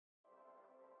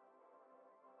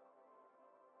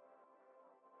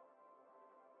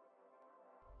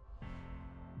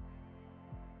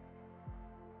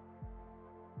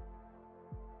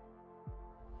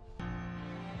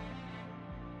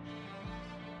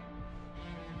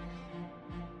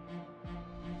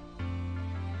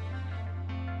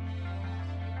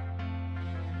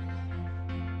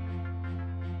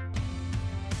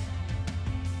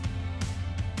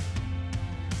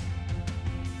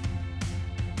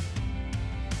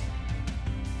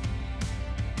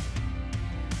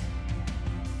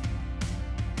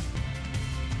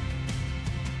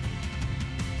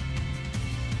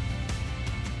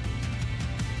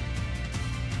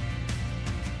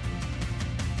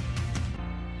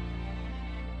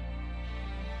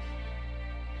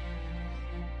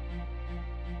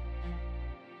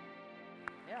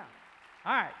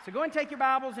All right, so go and take your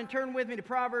Bibles and turn with me to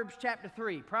Proverbs chapter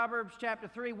 3. Proverbs chapter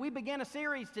 3, we begin a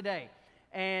series today.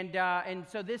 And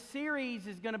so this series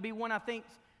is going to be one I think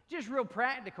just real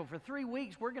practical. For 3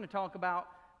 weeks, we're going to talk about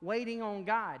waiting on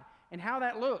God and how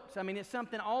that looks. I mean, it's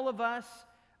something all of us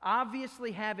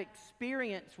obviously have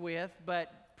experience with,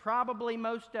 but probably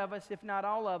most of us, if not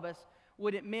all of us,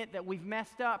 would admit that we've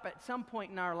messed up at some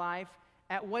point in our life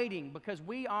at waiting because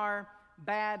we are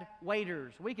bad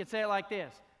waiters. We could say it like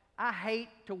this: I hate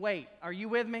to wait. Are you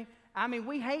with me? I mean,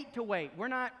 we hate to wait. We're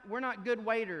not good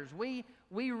waiters. We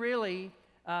really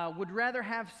would rather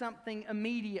have something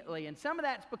immediately, and some of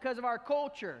that's because of our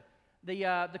culture,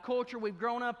 the culture we've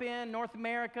grown up in, North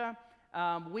America.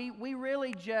 We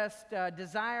really just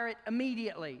desire it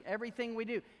immediately. Everything we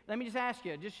do. Let me just ask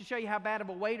you, just to show you how bad of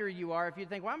a waiter you are. If you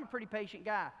think, well, I'm a pretty patient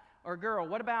guy or girl.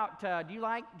 What about? Do you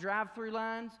like drive-through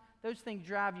lines? Those things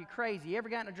drive you crazy. You ever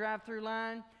gotten a drive-through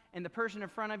line and the person in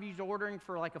front of you is ordering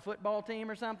for like a football team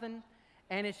or something,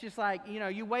 and it's just like, you know,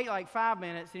 you wait like 5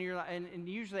 minutes, and you're like, and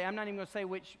usually, I'm not even going to say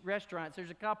which restaurants.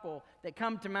 There's a couple that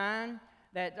come to mind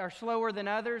that are slower than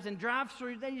others, and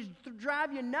drive-through, they just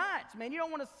drive you nuts, man. You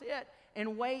don't want to sit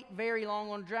and wait very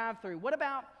long on drive-through. What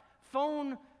about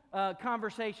phone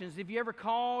conversations? Have you ever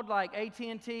called like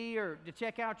AT&T or to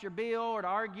check out your bill or to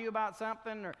argue about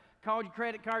something, or called your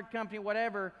credit card company,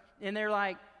 whatever, and they're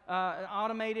like, an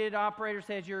automated operator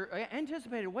says your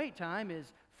anticipated wait time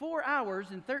is 4 hours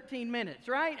and 13 minutes,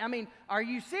 right? I mean, are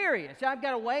you serious? I've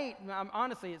got to wait.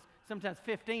 Honestly, it's sometimes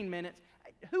 15 minutes.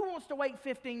 Who wants to wait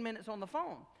 15 minutes on the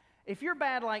phone? If you're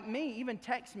bad like me, even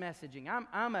text messaging,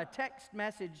 I'm a text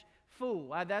message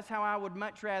fool. That's how I would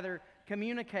much rather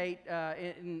communicate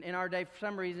in our day. For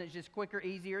some reason, it's just quicker,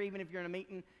 easier. Even if you're in a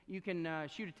meeting, you can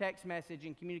shoot a text message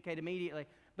and communicate immediately.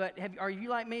 But are you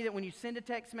like me that when you send a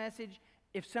text message,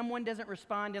 if someone doesn't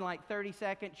respond in like 30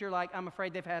 seconds, you're like, I'm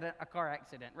afraid they've had a car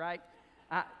accident, right?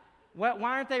 Why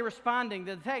aren't they responding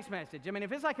to the text message? I mean,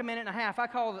 if it's like a minute and a half, I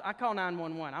call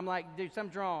 911. I'm like, dude,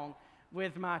 something's wrong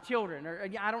with my children, or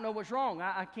I don't know what's wrong.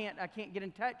 I can't get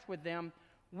in touch with them.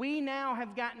 We now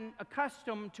have gotten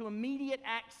accustomed to immediate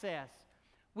access.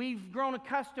 We've grown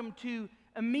accustomed to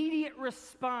immediate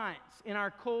response in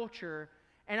our culture,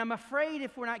 and I'm afraid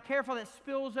if we're not careful, that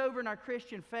spills over in our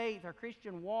Christian faith, our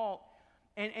Christian walk.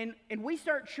 And we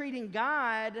start treating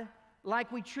God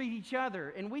like we treat each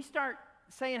other. And we start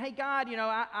saying, hey, God, you know,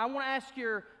 I want to ask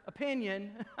your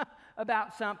opinion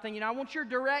about something. You know, I want your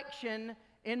direction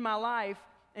in my life.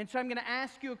 And so I'm going to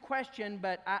ask you a question,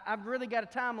 but I've really got a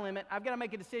time limit. I've got to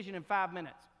make a decision in 5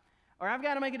 minutes. Or I've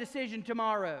got to make a decision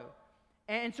tomorrow.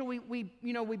 And so we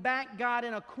back God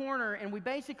in a corner, and we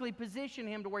basically position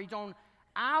him to where he's on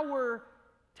our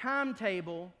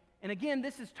timetable. And again,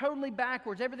 this is totally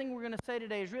backwards. Everything we're going to say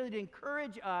today is really to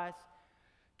encourage us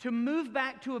to move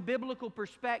back to a biblical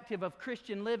perspective of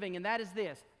Christian living, and that is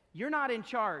this: you're not in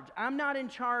charge. I'm not in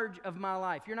charge of my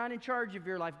life. You're not in charge of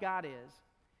your life. God is.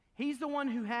 He's the one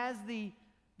who has the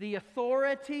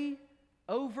authority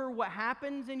over what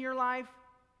happens in your life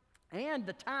and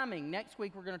the timing. Next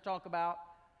week we're going to talk about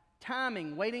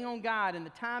timing, waiting on God and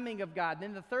the timing of God.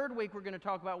 Then the third week we're going to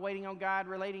talk about waiting on God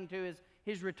relating to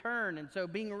his return, and so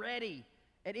being ready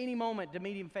at any moment to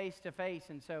meet him face to face.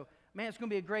 And so, man, it's going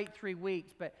to be a great 3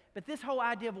 weeks. But this whole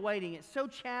idea of waiting, it's so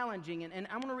challenging. And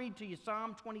I'm going to read to you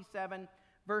Psalm 27,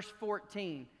 verse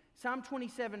 14. Psalm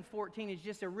 27, 14 is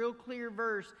just a real clear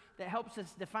verse that helps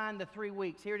us define the 3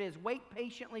 weeks. Here it is: wait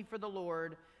patiently for the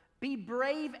Lord, be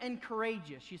brave and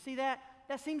courageous. You see that?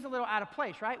 That seems a little out of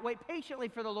place, right? Wait patiently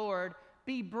for the Lord,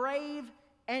 be brave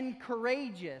and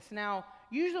courageous. Now,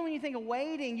 usually when you think of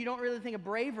waiting, you don't really think of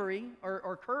bravery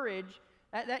or courage.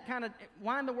 That kind of,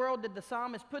 why in the world did the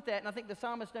psalmist put that? And I think the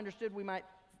psalmist understood we might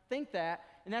think that.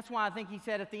 And that's why I think he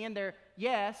said at the end there,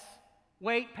 yes,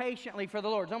 wait patiently for the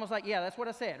Lord. It's almost like, yeah, that's what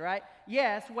I said, right?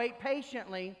 Yes, wait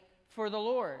patiently for the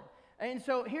Lord. And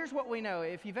so here's what we know.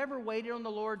 If you've ever waited on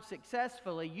the Lord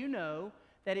successfully, you know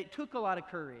that it took a lot of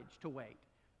courage to wait.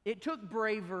 It took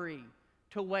bravery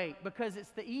to wait, because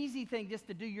it's the easy thing just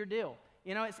to do your deal.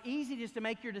 You know, it's easy just to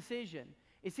make your decision.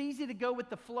 It's easy to go with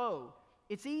the flow.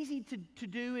 It's easy to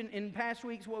do in past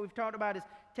weeks. What we've talked about is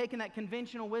taking that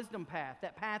conventional wisdom path,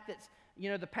 that path that's, you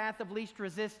know, the path of least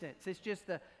resistance. It's just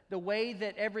the way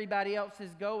that everybody else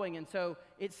is going. And so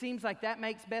it seems like that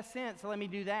makes best sense, so let me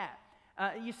do that.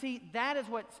 You see, that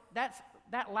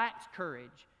lacks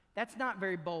courage. That's not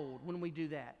very bold when we do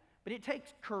that. But it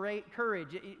takes courage.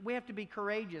 We have to be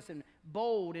courageous and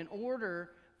bold in order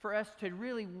for us to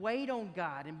really wait on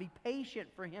God and be patient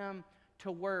for him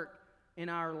to work in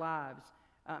our lives.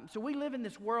 So we live in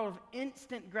this world of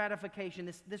instant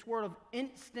gratification, this world of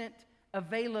instant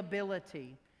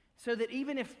availability. so that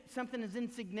even if something as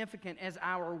insignificant as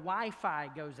our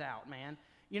Wi-Fi goes out, man,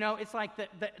 you know, it's like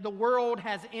the world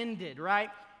has ended, right?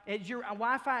 Does your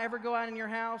Wi-Fi ever go out in your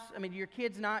house? I mean, do your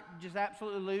kids not just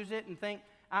absolutely lose it and think,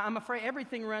 I'm afraid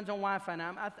everything runs on Wi-Fi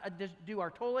now. I just do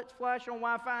our toilets flush on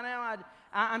Wi-Fi now?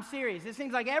 I'm serious. It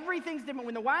seems like everything's different.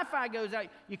 When the Wi-Fi goes out,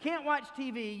 you can't watch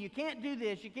TV, you can't do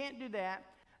this, you can't do that.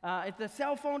 If the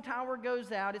cell phone tower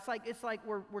goes out, it's like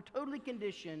we're totally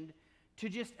conditioned to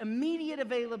just immediate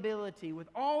availability with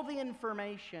all the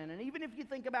information. And even if you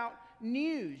think about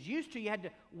news, used to you had to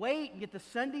wait and get the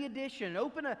Sunday edition,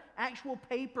 open an actual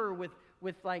paper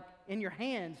with like in your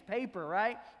hands paper,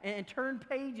 right? And turn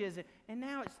pages. And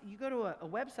now you go to a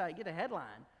website, get a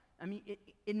headline. I mean,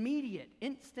 immediate,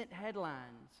 instant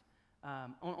headlines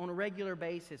on a regular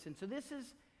basis. And so this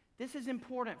is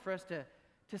important for us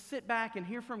to sit back and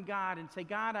hear from God and say,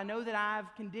 God, I know that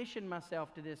I've conditioned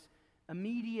myself to this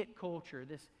immediate culture,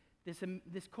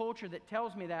 this culture that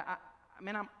tells me that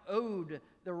I'm owed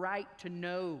the right to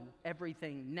know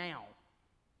everything now.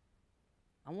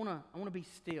 I want to be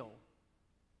still.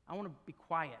 I want to be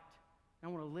quiet. I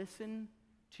want to listen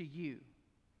to you.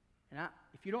 And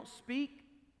if you don't speak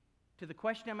to the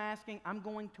question I'm asking, I'm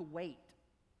going to wait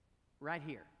right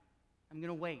here. I'm going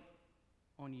to wait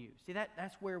on you. See,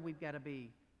 that's where we've got to be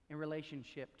in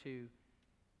relationship to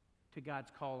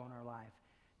God's call on our life.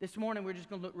 This morning, we're just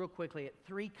going to look real quickly at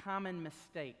 3 common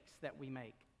mistakes that we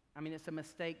make. I mean, it's a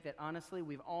mistake that, honestly,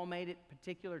 we've all made at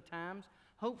particular times.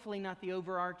 Hopefully not the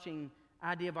overarching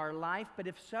idea of our life, but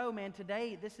if so, man,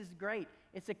 today, this is great.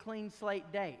 It's a clean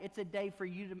slate day. It's a day for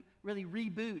you to really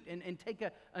reboot and take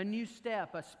a new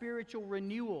step, a spiritual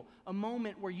renewal, a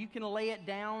moment where you can lay it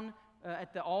down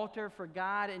at the altar for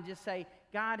God and just say,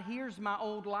 God, here's my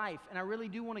old life, and I really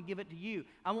do want to give it to you.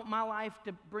 I want my life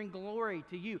to bring glory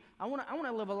to you. I want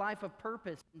to live a life of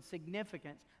purpose and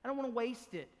significance. I don't want to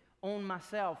waste it on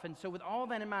myself. And so with all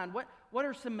that in mind, what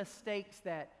are some mistakes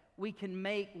that we can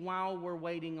make while we're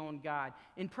waiting on God?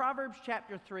 In Proverbs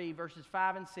chapter 3, verses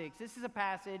 5 and 6, this is a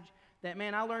passage that,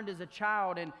 man, I learned as a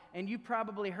child, and you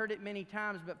probably heard it many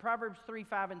times, but Proverbs 3,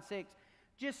 5, and 6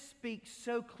 just speaks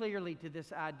so clearly to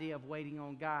this idea of waiting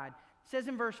on God. It says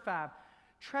in verse 5,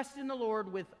 trust in the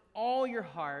Lord with all your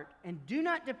heart and do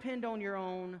not depend on your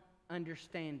own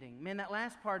understanding. Man, that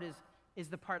last part is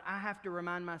the part I have to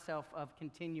remind myself of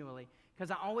continually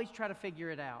because I always try to figure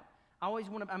it out.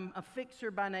 I'm a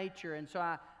fixer by nature, and so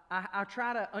I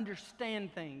try to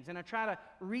understand things and I try to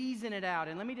reason it out.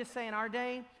 And let me just say, in our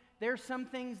day, there are some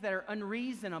things that are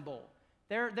unreasonable.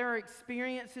 There are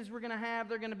experiences we're going to have.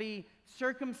 There are going to be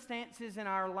circumstances in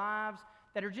our lives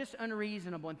that are just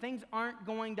unreasonable, and things aren't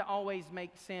going to always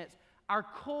make sense. Our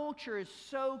culture is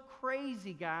so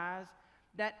crazy, guys,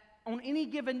 that on any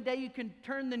given day you can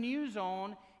turn the news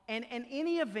on, and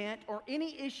any event or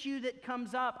any issue that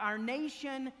comes up, our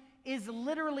nation is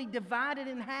literally divided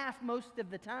in half most of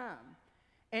the time.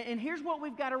 And here's what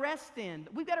we've got to rest in.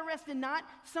 We've got to rest in not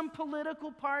some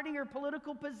political party or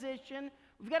political position.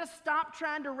 We've got to stop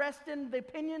trying to rest in the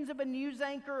opinions of a news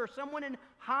anchor or someone in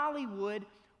Hollywood.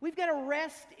 We've got to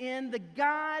rest in the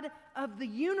God of the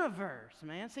universe,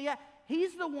 man. So yeah,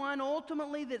 He's the one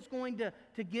ultimately that's going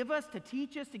to give us, to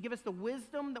teach us, to give us the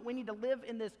wisdom that we need to live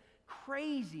in this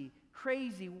crazy,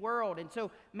 crazy world. And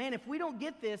so, man, if we don't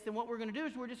get this, then what we're going to do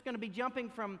is we're just going to be jumping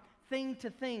from thing to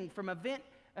thing, from event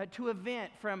to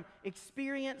event, from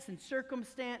experience and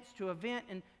circumstance to event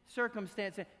and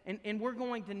circumstance. And we're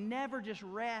going to never just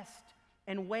rest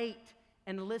and wait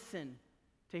and listen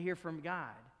to hear from God.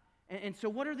 And so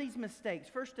what are these mistakes?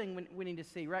 First thing we need to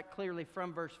see right clearly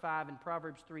from verse 5 in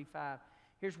Proverbs 3:5.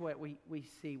 Here's what we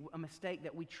see. A mistake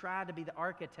that we try to be the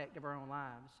architect of our own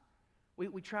lives.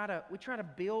 We try to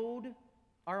build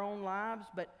our own lives,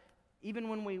 but even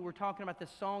when we were talking about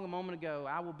this song a moment ago,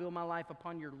 I will build my life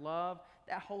upon your love,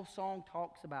 that whole song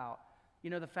talks about,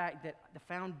 the fact that the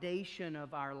foundation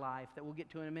of our life that we'll get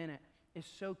to in a minute is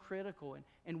so critical.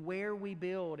 And where we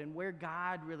build and where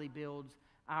God really builds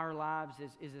our lives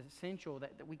is essential,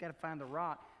 that we got to find the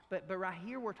rock. But right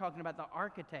here we're talking about the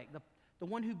architect, the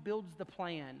one who builds the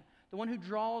plan, the one who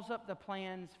draws up the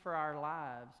plans for our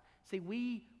lives. See,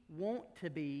 we want to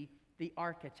be the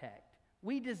architect.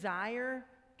 We desire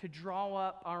to draw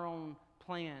up our own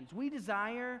plans. We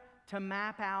desire to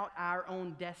map out our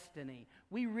own destiny.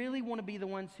 We really want to be the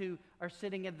ones who are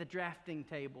sitting at the drafting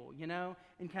table,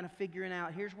 and kind of figuring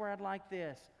out, here's where I'd like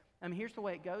this. I mean, here's the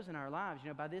way it goes in our lives.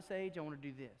 By this age, I want to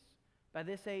do this. By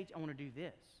this age, I want to do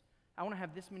this. I want to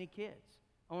have this many kids.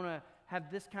 I want to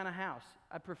have this kind of house.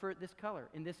 I prefer it this color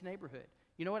in this neighborhood.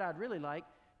 You know what I'd really like?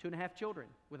 2.5 children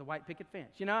with a white picket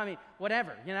fence.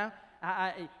 Whatever,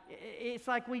 It's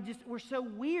like we're so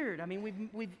weird. I mean,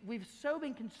 we've so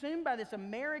been consumed by this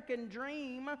American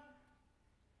dream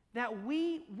that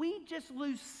we just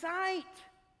lose sight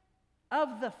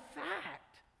of the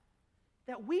fact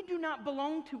that we do not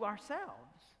belong to ourselves.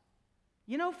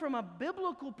 You know, from a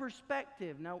biblical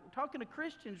perspective, now we're talking to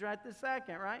Christians right this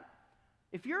second, right?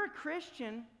 If you're a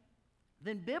Christian,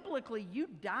 then biblically you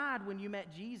died when you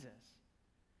met Jesus.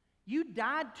 You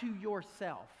died to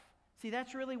yourself. See,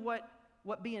 that's really what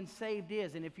being saved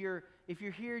is. And if you're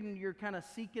here and you're kind of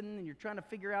seeking and you're trying to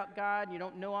figure out God and you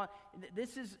don't know,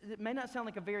 it may not sound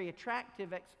like a very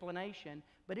attractive explanation,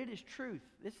 but it is truth.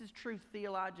 This is truth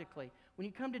theologically. When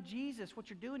you come to Jesus, what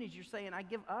you're doing is you're saying, I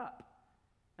give up.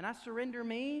 And I surrender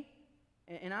me,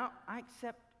 and I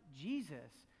accept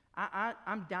Jesus.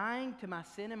 I'm dying to my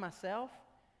sin and myself,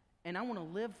 and I want to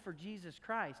live for Jesus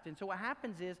Christ. And so what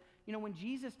happens is, you know, when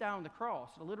Jesus died on the cross,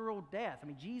 a literal death, I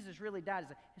mean, Jesus really died.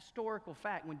 It's a historical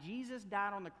fact. When Jesus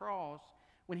died on the cross,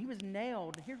 when he was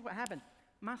nailed, here's what happened.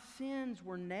 My sins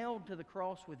were nailed to the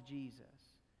cross with Jesus.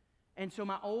 And so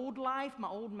my old life, my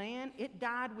old man, it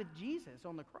died with Jesus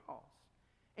on the cross.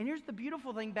 And here's the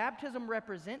beautiful thing. Baptism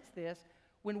represents this.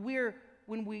 When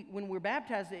we're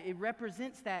baptized, it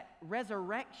represents that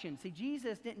resurrection. See,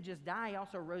 Jesus didn't just die, he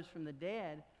also rose from the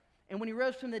dead. And when he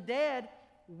rose from the dead,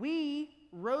 we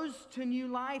rose to new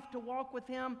life to walk with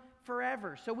him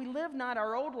forever. So we live not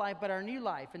our old life, but our new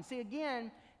life. And see,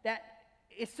 again, that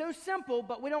it's so simple,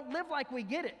 but we don't live like we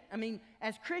get it. I mean,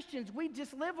 as Christians, we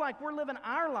just live like we're living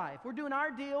our life. We're doing our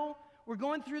deal. We're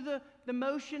going through the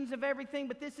motions of everything,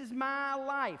 but this is my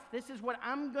life. This is what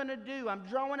I'm going to do. I'm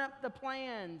drawing up the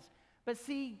plans. But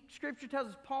see, Scripture tells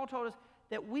us, Paul told us,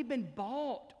 that we've been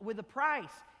bought with a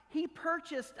price. He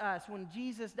purchased us when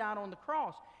Jesus died on the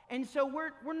cross. And so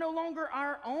we're no longer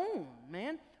our own,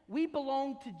 man. We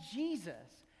belong to Jesus.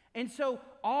 And so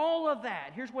all of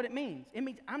that, here's what it means. It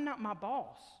means I'm not my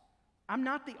boss. I'm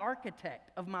not the architect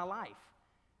of my life.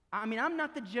 I mean, I'm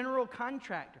not the general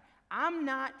contractor. I'm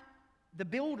not the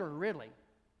builder, really.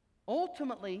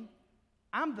 Ultimately,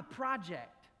 I'm the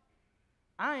project.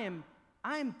 I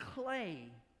am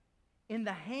clay in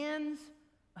the hands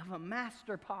of a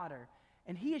master potter,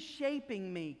 and he is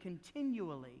shaping me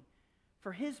continually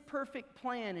for his perfect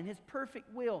plan and his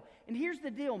perfect will. And here's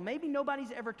the deal. Maybe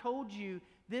nobody's ever told you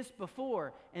this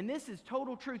before, and this is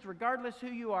total truth regardless who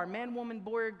you are, man, woman,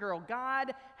 boy, or girl.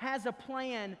 God has a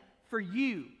plan for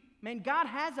you. Man, God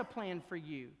has a plan for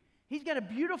you. He's got a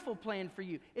beautiful plan for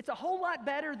you. It's a whole lot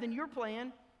better than your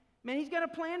plan. Man, he's got a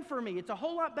plan for me. It's a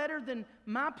whole lot better than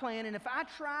my plan. And if I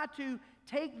try to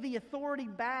take the authority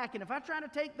back, and if I try to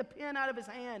take the pen out of his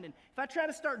hand, and if I try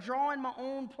to start drawing my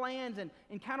own plans and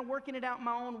kind of working it out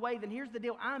my own way, then here's the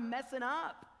deal. I'm messing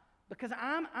up because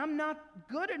I'm not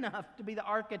good enough to be the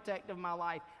architect of my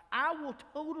life. I will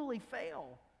totally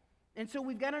fail. And so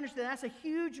we've got to understand that's a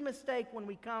huge mistake when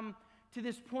we come to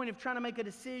this point of trying to make a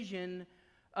decision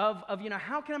of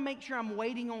how can I make sure I'm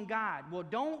waiting on God? Well,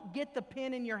 don't get the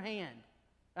pen in your hand.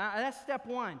 That's step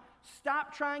one.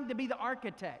 Stop trying to be the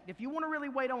architect. If you want to really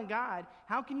wait on God,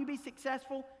 how can you be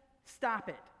successful? Stop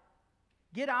it.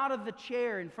 Get out of the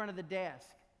chair in front of the desk.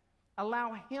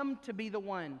 Allow him to be the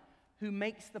one who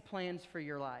makes the plans for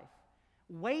your life.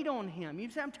 Wait on him. You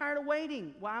say, I'm tired of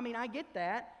waiting. Well, I mean, I get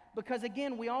that because,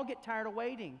 again, we all get tired of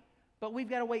waiting. But we've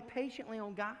got to wait patiently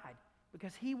on God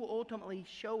because he will ultimately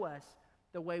show us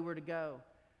the way we're to go.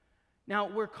 Now,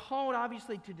 we're called,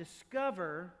 obviously, to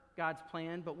discover God's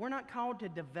plan, but we're not called to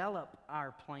develop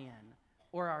our plan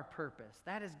or our purpose.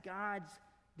 That is God's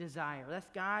desire. That's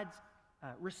God's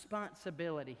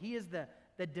responsibility. He is the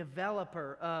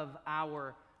developer of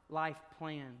our life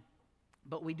plan.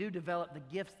 But we do develop the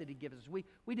gifts that he gives us.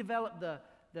 We develop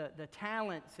the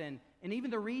talents and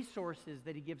even the resources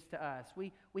that he gives to us.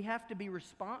 We have to be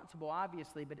responsible,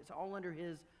 obviously, but it's all under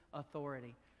his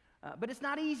authority. But it's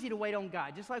not easy to wait on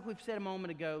God. Just like we've said a moment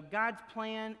ago, God's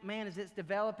plan, man, as it's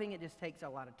developing, it just takes a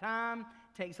lot of time,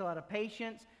 takes a lot of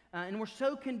patience, and we're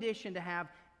so conditioned to have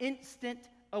instant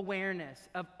awareness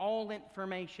of all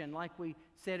information, like we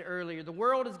said earlier. The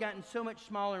world has gotten so much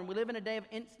smaller, and we live in a day of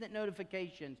instant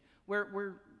notifications. We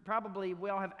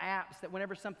all have apps that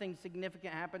whenever something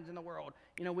significant happens in the world,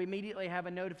 we immediately have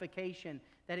a notification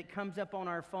that it comes up on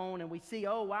our phone and we see,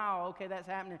 oh, wow, okay, that's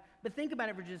happening. But think about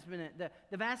it for just a minute.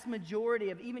 The vast majority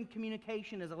of even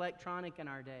communication is electronic in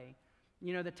our day.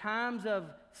 The times of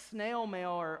snail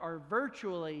mail are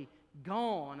virtually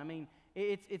gone. I mean,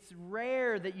 it's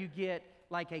rare that you get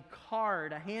like a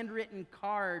card, a handwritten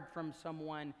card from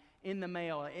someone in the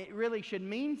mail. It really should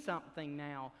mean something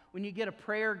now. When you get a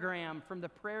prayergram from the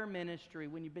prayer ministry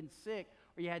when you've been sick,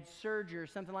 or you had surgery or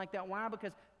something like that. Why?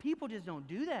 Because people just don't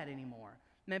do that anymore.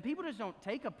 Man, people just don't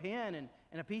take a pen and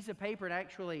a piece of paper and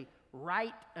actually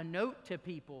write a note to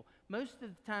people. Most of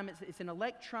the time it's an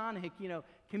electronic,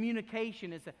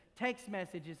 communication. It's a text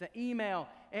message. It's an email.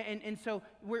 And so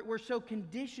we're so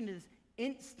conditioned to this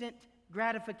instant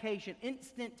gratification,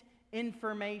 instant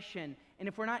information. And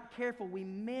if we're not careful, we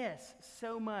miss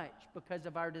so much because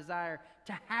of our desire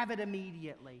to have it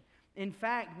immediately. In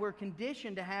fact, we're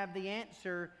conditioned to have the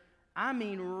answer,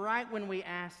 right when we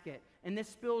ask it. And this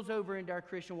spills over into our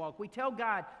Christian walk. We tell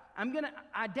God,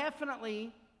 I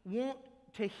definitely want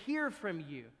to hear from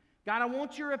you. God, I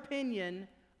want your opinion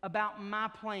about my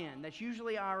plan. That's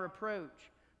usually our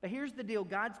approach. But here's the deal.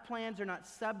 God's plans are not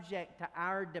subject to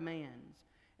our demands.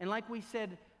 And like we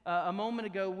said a moment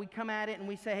ago, we come at it and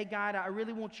we say, hey, God, I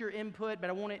really want your input,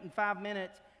 but I want it in 5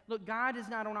 minutes. Look, God is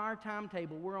not on our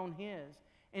timetable. We're on His.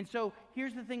 And so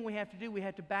here's the thing we have to do. We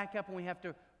have to back up and we have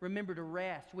to remember to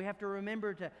rest. We have to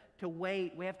remember to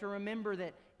wait. We have to remember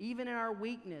that even in our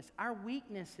weaknesses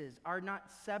are not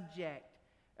subject.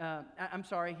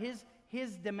 His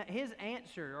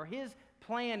answer or His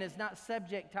plan is not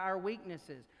subject to our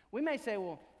weaknesses. We may say,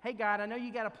 well, hey, God, I know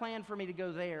you got a plan for me to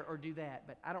go there or do that,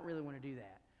 but I don't really want to do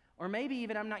that. Or maybe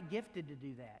even I'm not gifted to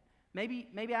do that. Maybe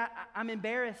I'm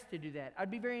embarrassed to do that.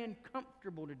 I'd be very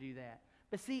uncomfortable to do that.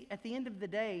 But see, at the end of the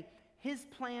day, His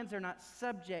plans are not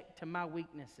subject to my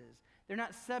weaknesses. They're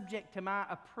not subject to my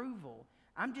approval.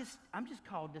 I'm just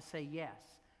called to say yes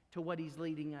to what He's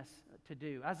leading us to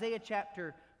do. Isaiah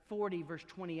chapter 40, verse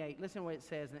 28. Listen to what it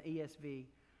says in the ESV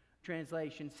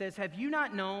translation. It says, have you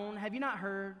not known, have you not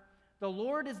heard? The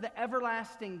Lord is the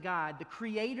everlasting God, the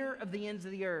creator of the ends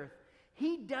of the earth.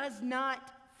 He does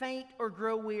not faint or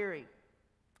grow weary.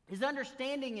 His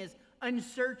understanding is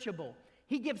unsearchable.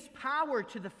 He gives power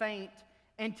to the faint,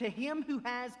 and to him who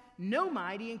has no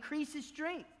might, He increases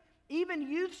strength. Even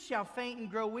youths shall faint and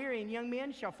grow weary, and young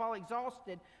men shall fall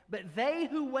exhausted. But they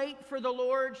who wait for the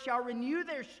Lord shall renew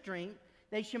their strength.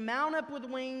 They shall mount up with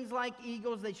wings like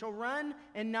eagles. They shall run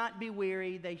and not be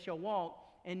weary. They shall walk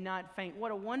and not faint.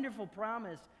 What a wonderful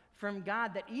promise from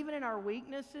God that even in our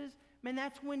weaknesses, man,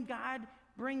 that's when God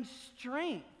brings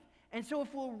strength. And so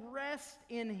if we'll rest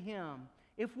in Him,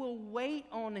 if we'll wait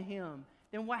on Him,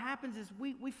 then what happens is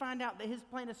we find out that His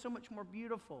plan is so much more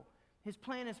beautiful. His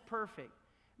plan is perfect.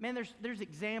 Man, there's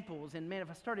examples, and man, if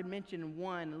I started mentioning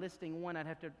one, listing one, I'd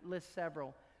have to list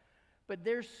several. But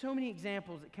there's so many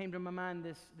examples that came to my mind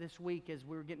this week as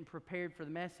we were getting prepared for the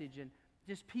message, and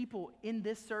just people in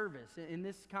this service, in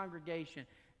this congregation,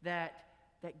 that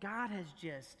God has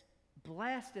just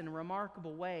blessed in a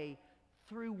remarkable way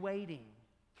through waiting.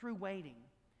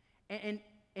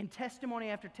 And testimony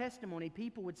after testimony,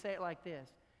 people would say it like this.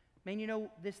 Man,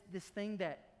 this thing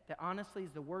that honestly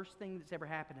is the worst thing that's ever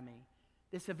happened to me.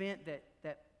 This event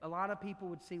that a lot of people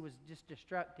would see was just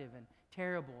destructive and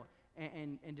terrible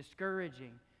and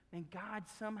discouraging. Man, God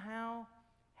somehow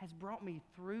has brought me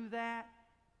through that,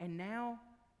 and now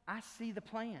I see the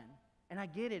plan, and I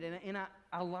get it, and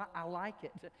I like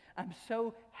it. I'm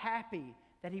so happy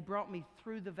that He brought me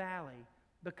through the valley,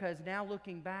 because now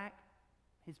looking back,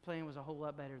 His plan was a whole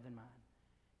lot better than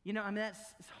mine.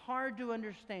 It's hard to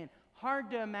understand,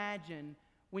 hard to imagine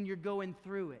when you're going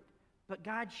through it. But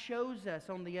God shows us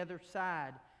on the other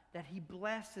side that He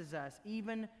blesses us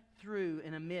even through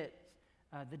and amidst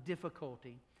the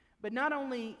difficulty. But not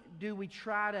only do we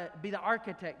try to be the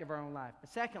architect of our own life,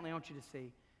 but secondly, I want you to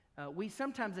see, we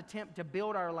sometimes attempt to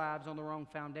build our lives on the wrong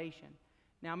foundation.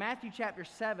 Now, Matthew chapter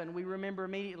 7, we remember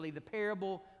immediately the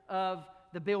parable of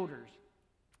the builders.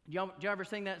 Did you ever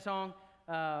sing that song?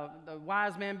 The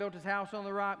wise man built his house on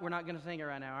the rock. We're not going to sing it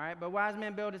right now, all right? But wise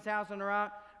man built his house on the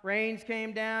rock. Rains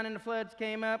came down and the floods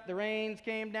came up. The rains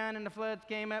came down and the floods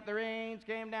came up. The rains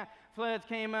came down, floods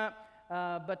came up.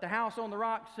 But the house on the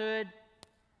rock stood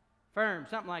firm,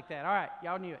 something like that. All right,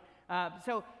 y'all knew it.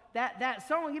 So that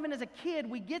song, even as a kid,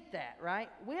 we get that, right?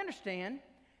 We understand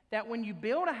that when you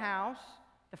build a house,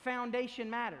 the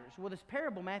foundation matters. Well, this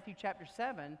parable, Matthew chapter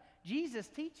 7, Jesus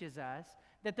teaches us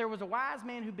that there was a wise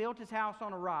man who built his house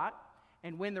on a rock,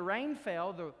 and when the rain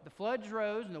fell, the floods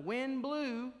rose and the wind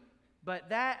blew, but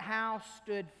that house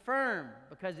stood firm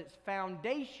because its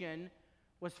foundation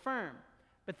was firm.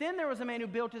 But then there was a man who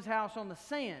built his house on the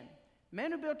sand. The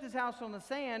man who built his house on the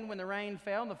sand, when the rain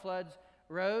fell and the floods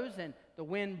rose and the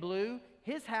wind blew,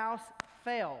 his house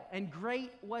fell, and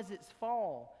great was its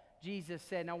fall, Jesus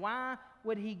said. Now, why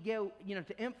would he go,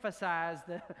 to emphasize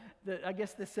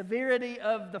the severity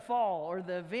of the fall or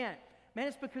the event? Man,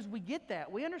 it's because we get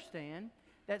that. We understand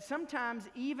that sometimes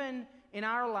even in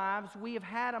our lives, we have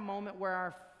had a moment where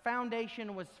our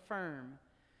foundation was firm.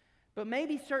 But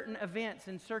maybe certain events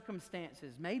and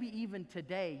circumstances, maybe even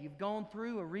today, you've gone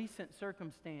through a recent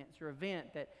circumstance or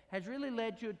event that has really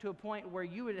led you to a point where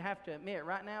you would have to admit,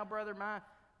 right now, brother,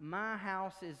 my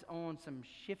house is on some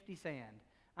shifty sand.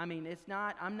 I mean,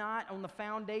 I'm not on the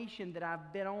foundation that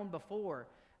I've been on before.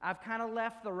 I've kind of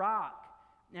left the rock,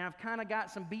 and I've kind of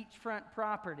got some beachfront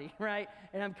property, right?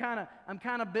 And I'm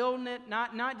kind of building it,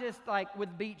 not just like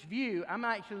with beach view. I'm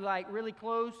actually like really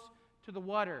close to the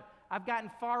water. I've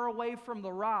gotten far away from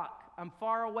the rock. I'm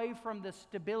far away from the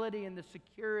stability and the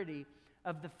security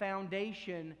of the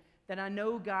foundation that I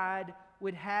know God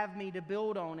would have me to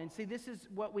build on. And see, this is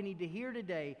what we need to hear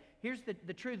today. Here's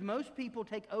the truth. Most people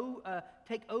take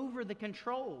over the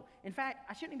control. In fact,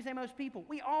 I shouldn't even say most people.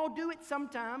 We all do it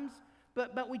sometimes,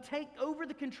 but we take over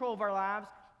the control of our lives,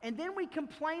 and then we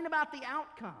complain about the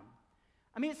outcome.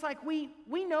 I mean, it's like we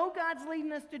know God's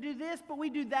leading us to do this, but we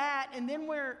do that, and then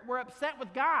we're upset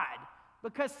with God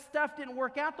because stuff didn't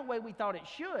work out the way we thought it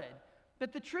should.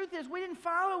 But the truth is, we didn't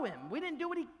follow Him. We didn't do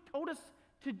what He told us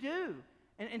to do.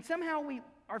 And somehow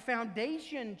our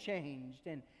foundation changed.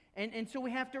 And so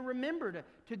we have to remember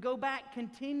to go back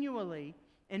continually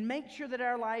and make sure that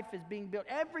our life is being built.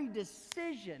 Every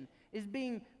decision is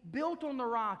being built on the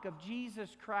rock of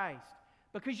Jesus Christ.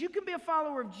 Because you can be a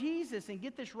follower of Jesus and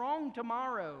get this wrong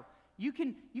tomorrow. You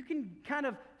can kind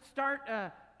of start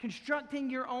constructing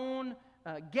your own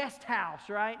guest house,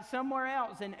 right? Somewhere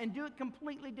else and do it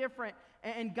completely different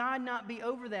and God not be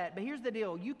over that. But here's the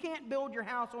deal. You can't build your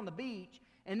house on the beach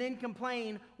and then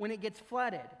complain when it gets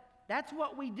flooded. That's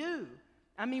what we do.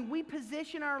 I mean, we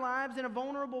position our lives in a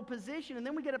vulnerable position, and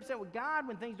then we get upset with God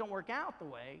when things don't work out the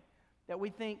way that we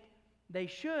think they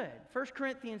should. 1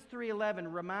 Corinthians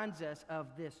 3:11 reminds us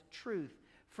of this truth.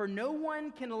 For no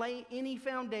one can lay any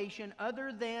foundation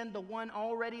other than the one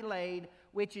already laid,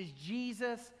 which is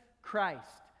Jesus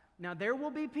Christ. Now, there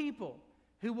will be people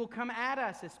who will come at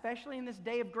us, especially in this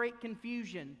day of great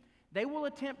confusion. They will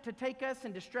attempt to take us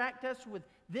and distract us with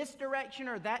this direction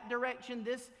or that direction,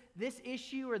 this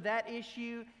issue or that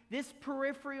issue, this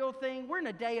peripheral thing. We're in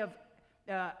a day of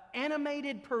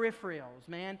animated peripherals,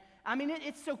 man. I mean,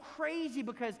 it's so crazy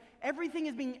because everything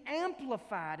is being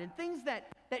amplified, and things that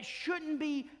shouldn't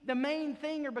be the main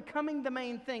thing are becoming the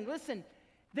main thing. Listen,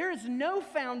 there is no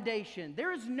foundation.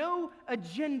 There is no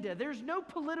agenda. There's no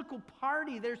political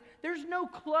party. There's no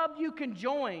club you can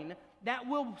join that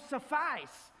will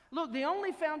suffice. Look, the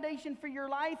only foundation for your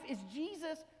life is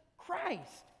Jesus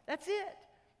Christ. That's it.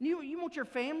 You want your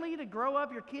family to grow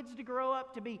up, your kids to grow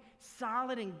up to be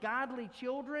solid and godly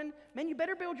children? Man, you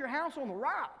better build your house on the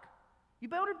rock. You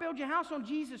better build your house on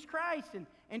Jesus Christ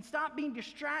and stop being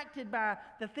distracted by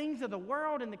the things of the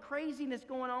world and the craziness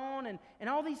going on and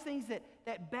all these things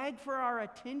that beg for our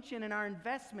attention and our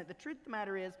investment. The truth of the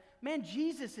matter is, man,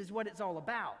 Jesus is what it's all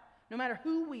about. No matter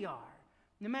who we are,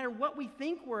 no matter what we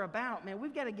think we're about, man,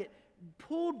 we've got to get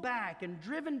pulled back and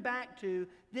driven back to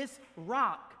this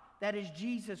rock that is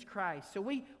Jesus Christ. So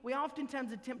we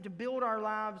oftentimes attempt to build our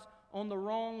lives on the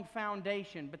wrong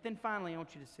foundation. But then finally, I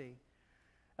want you to see,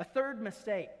 a third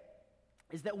mistake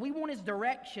is that we want His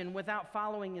direction without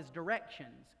following His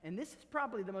directions. And this is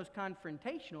probably the most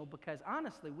confrontational because,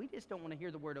 honestly, we just don't want to hear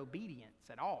the word obedience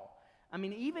at all. I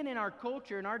mean, even in our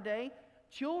culture, in our day,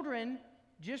 children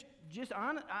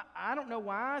I don't know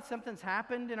why something's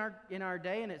happened in our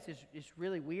day, and it's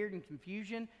really weird and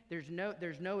confusion. There's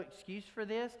no excuse for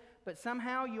this, but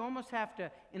somehow you almost have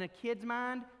to, in a kid's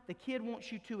mind, the kid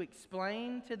wants you to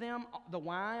explain to them the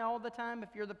why all the time if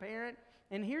you're the parent.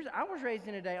 And I was raised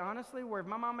in a day, honestly, where if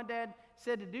my mom and dad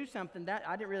said to do something, that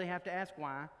I didn't really have to ask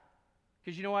why.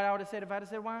 Because you know what I would have said if I'd have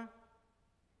said why?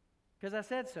 Because I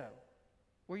said so.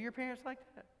 Were your parents like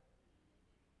that?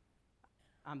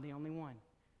 I'm the only one.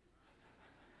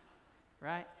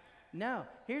 Right? No.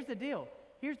 Here's the deal.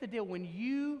 When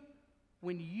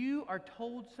you are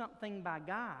told something by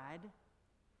God,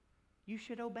 you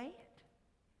should obey it.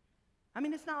 I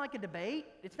mean, it's not like a debate.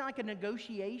 It's not like a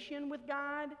negotiation with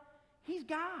God. He's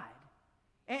God.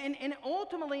 And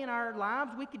ultimately in our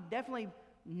lives, we could definitely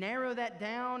narrow that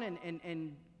down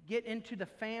and get into the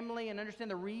family and understand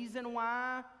the reason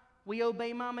why we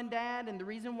obey mom and dad and the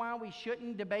reason why we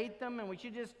shouldn't debate them and we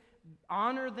should just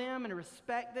honor them and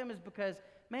respect them is because,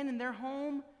 man, in their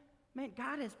home, man,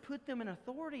 God has put them in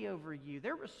authority over you.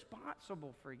 They're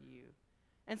responsible for you.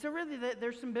 And so really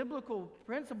there's some biblical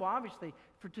principle, obviously,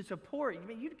 to support. I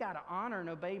mean, you've got to honor and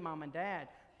obey mom and dad.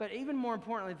 But even more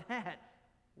importantly than that,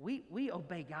 we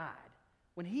obey God.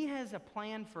 when He has a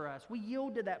plan for us, we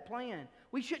yield to that plan.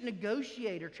 We shouldn't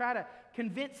negotiate or try to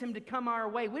convince Him to come our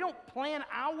way. We don't plan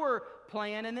our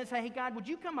plan and then say, hey, God, would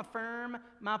you come affirm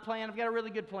my plan? I've got a really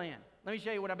good plan. Let me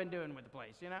show you what I've been doing with the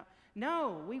place, you know?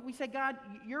 No, we say, God,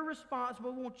 you're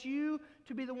responsible. We want you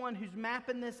to be the one who's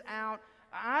mapping this out.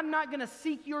 I'm not going to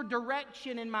seek your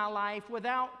direction in my life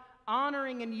without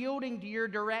honoring and yielding to your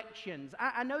directions.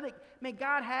 I know that, man,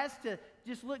 God has to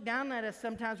just look down at us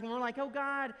sometimes when we're like, oh,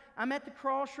 God, I'm at the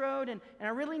crossroad and I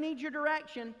really need your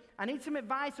direction. I need some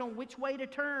advice on which way to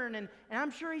turn. And I'm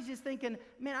sure He's just thinking,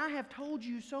 man, I have told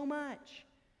you so much.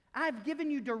 I've given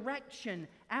you direction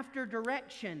after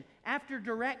direction after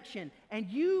direction, and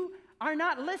you are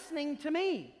not listening to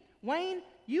me. Wayne,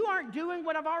 you aren't doing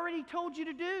what I've already told you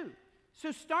to do.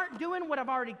 So start doing what I've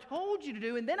already told you to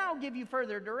do, and then I'll give you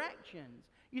further directions.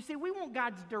 You see, we want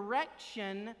God's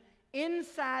direction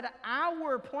inside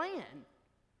our plan,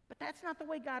 but that's not the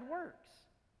way God works.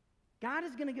 God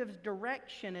is going to give us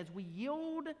direction as we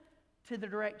yield to the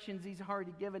directions He's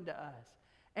already given to us.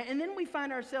 And then we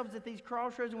find ourselves at these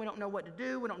crossroads and we don't know what to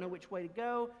do. We don't know which way to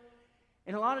go.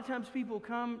 And a lot of times people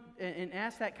come and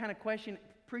ask that kind of question,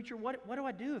 preacher, what do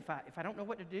I do if I don't know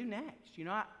what to do next? You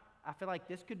know, I feel like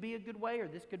this could be a good way or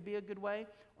this could be a good way.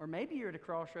 Or maybe you're at a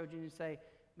crossroads and you say,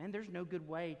 man, there's no good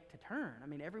way to turn. I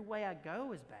mean, every way I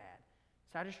go is bad.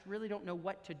 So I just really don't know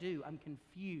what to do. I'm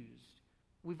confused.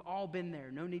 We've all been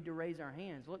there. No need to raise our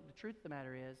hands. Look, the truth of the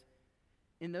matter is,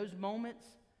 in those moments,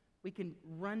 we can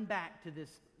run back to this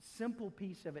simple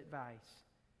piece of advice,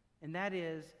 and that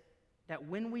is that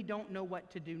when we don't know what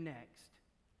to do next,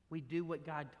 we do what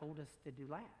God told us to do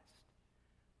last.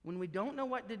 When we don't know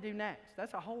what to do next,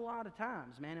 that's a whole lot of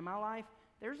times, man. In my life,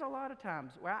 there's a lot of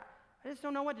times where I just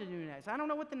don't know what to do next. I don't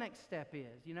know what the next step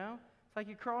is, you know? It's like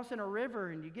you're crossing a river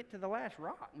and you get to the last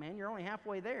rock, man. You're only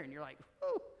halfway there, and you're like,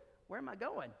 whew, where am I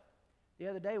going? The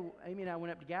other day, Amy and I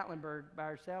went up to Gatlinburg by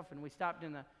ourselves, and we stopped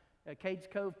in the Cades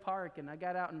Cove Park, and I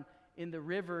got out in the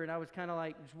river, and I was kind of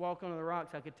like just walking on the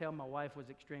rocks. I could tell my wife was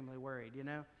extremely worried, you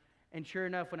know. And sure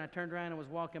enough, when I turned around and was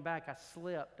walking back, I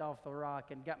slipped off the rock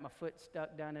and got my foot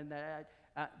stuck down in that.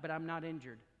 But I'm not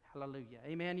injured. Hallelujah.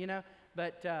 Amen, you know.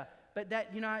 But that,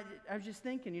 you know, I was just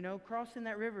thinking, you know, crossing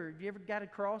that river. Have you ever got to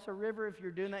cross a river if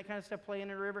you're doing that kind of stuff, playing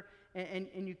in a river,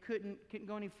 and you couldn't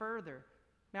go any further?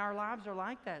 Now, our lives are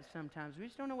like that sometimes. We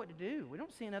just don't know what to do. We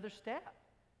don't see another step.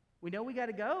 We know we got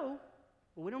to go,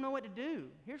 but we don't know what to do.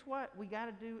 Here's what we got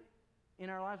to do in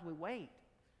our lives. We wait.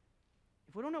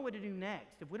 If we don't know what to do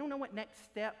next, if we don't know what next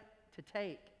step to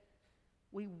take,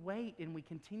 we wait and we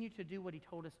continue to do what He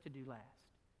told us to do last.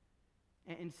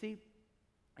 And see,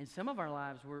 in some of our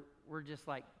lives, we're just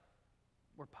like,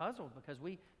 we're puzzled because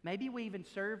maybe we even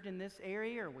served in this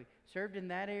area or we served in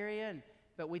that area,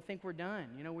 but we think we're done.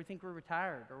 You know, we think we're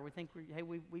retired, or we think,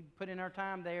 we put in our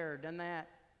time there or done that.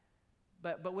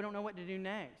 But we don't know what to do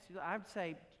next. I would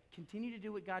say continue to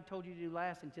do what God told you to do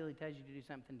last until He tells you to do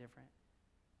something different.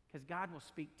 Because God will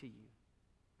speak to you.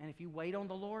 And if you wait on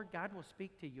the Lord, God will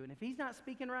speak to you. And if He's not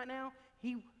speaking right now,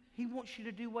 He wants you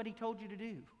to do what He told you to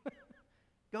do.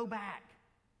 Go back.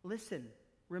 Listen.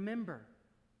 Remember.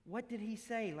 What did He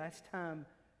say last time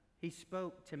He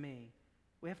spoke to me?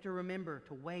 We have to remember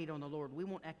to wait on the Lord. We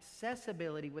want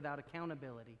accessibility without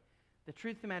accountability. The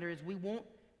truth of the matter is we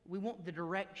want the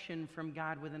direction from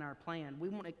God within our plan. We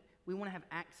want to have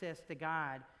access to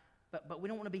God, but we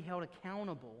don't want to be held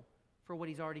accountable for what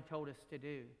He's already told us to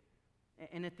do.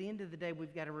 And at the end of the day,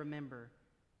 we've got to remember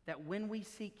that when we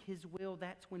seek His will,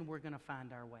 that's when we're going to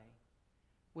find our way.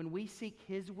 When we seek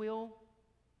His will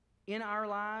in our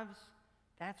lives,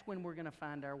 that's when we're going to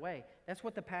find our way. That's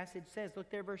what the passage says. Look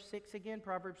there, verse 6 again,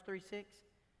 Proverbs 3:6.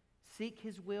 Seek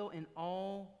His will in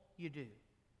all you do,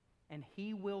 and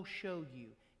He will show you.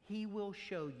 He will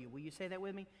show you. Will you say that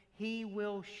with me? He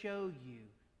will show you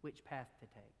which path to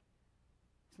take.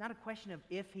 It's not a question of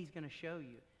if He's going to show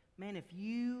you. Man, if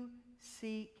you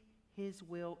seek His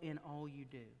will in all you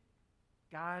do,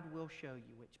 God will show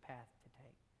you which path to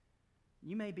take.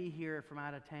 You may be here from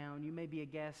out of town. You may be a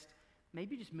guest.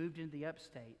 Maybe you just moved into the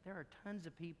upstate. There are tons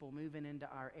of people moving into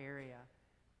our area.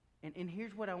 And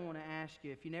here's what I want to ask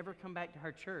you. If you never come back to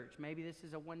our church, maybe this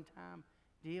is a one-time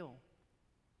deal.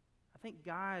 I think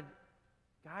God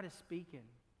is speaking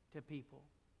to people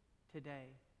today.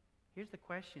 Here's the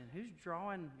question. Who's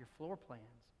drawing your floor plans?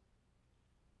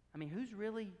 I mean, who's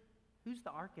the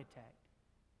architect?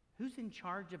 Who's in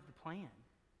charge of the plan?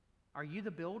 Are you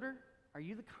the builder? Are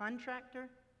you the contractor?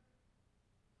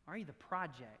 Are you the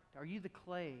project? Are you the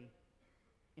clay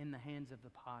in the hands of the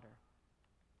potter?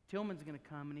 Tillman's going to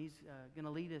come, and he's going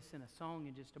to lead us in a song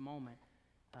in just a moment.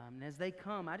 And as they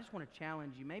come, I just want to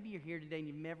challenge you. Maybe you're here today and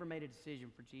you've never made a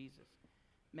decision for Jesus.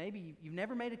 Maybe you've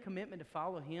never made a commitment to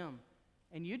follow Him.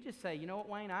 And you just say, you know what,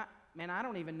 Wayne, I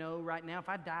don't even know right now. If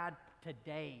I died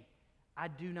today, I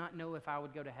do not know if I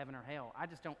would go to heaven or hell. I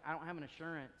don't have an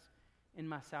assurance in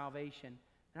my salvation.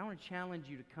 And I want to challenge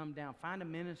you to come down. Find a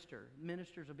minister.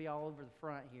 Ministers will be all over the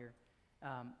front here.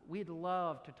 We'd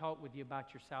love to talk with you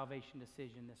about your salvation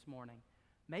decision this morning.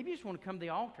 Maybe you just want to come to the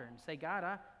altar and say, God,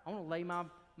 I want to lay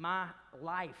my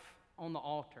life on the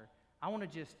altar. I want to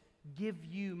just give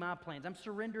you my plans. I'm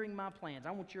surrendering my plans.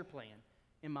 I want your plan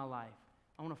in my life.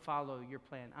 I want to follow your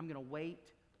plan. I'm going to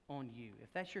wait on you.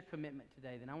 If that's your commitment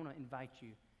today, then I want to invite you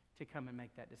to come and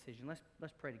make that decision.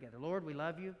 Let's pray together. Lord, we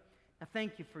love you. I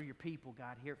thank you for your people,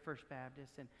 God, here at First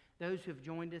Baptist and those who have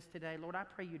joined us today. Lord, I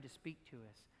pray you to speak to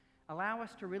us. Allow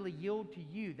us to really yield to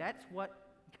you. That's what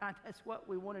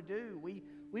we want to do.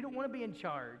 We don't want to be in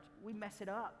charge. We mess it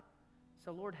up.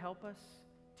 So, Lord, help us,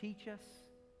 teach us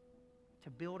to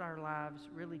build our lives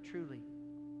really, truly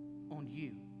on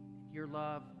you, your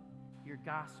love, your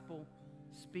gospel.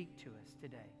 Speak to us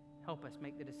today. Help us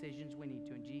make the decisions we need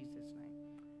to in Jesus' name.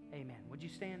 Amen. Would you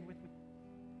stand with me?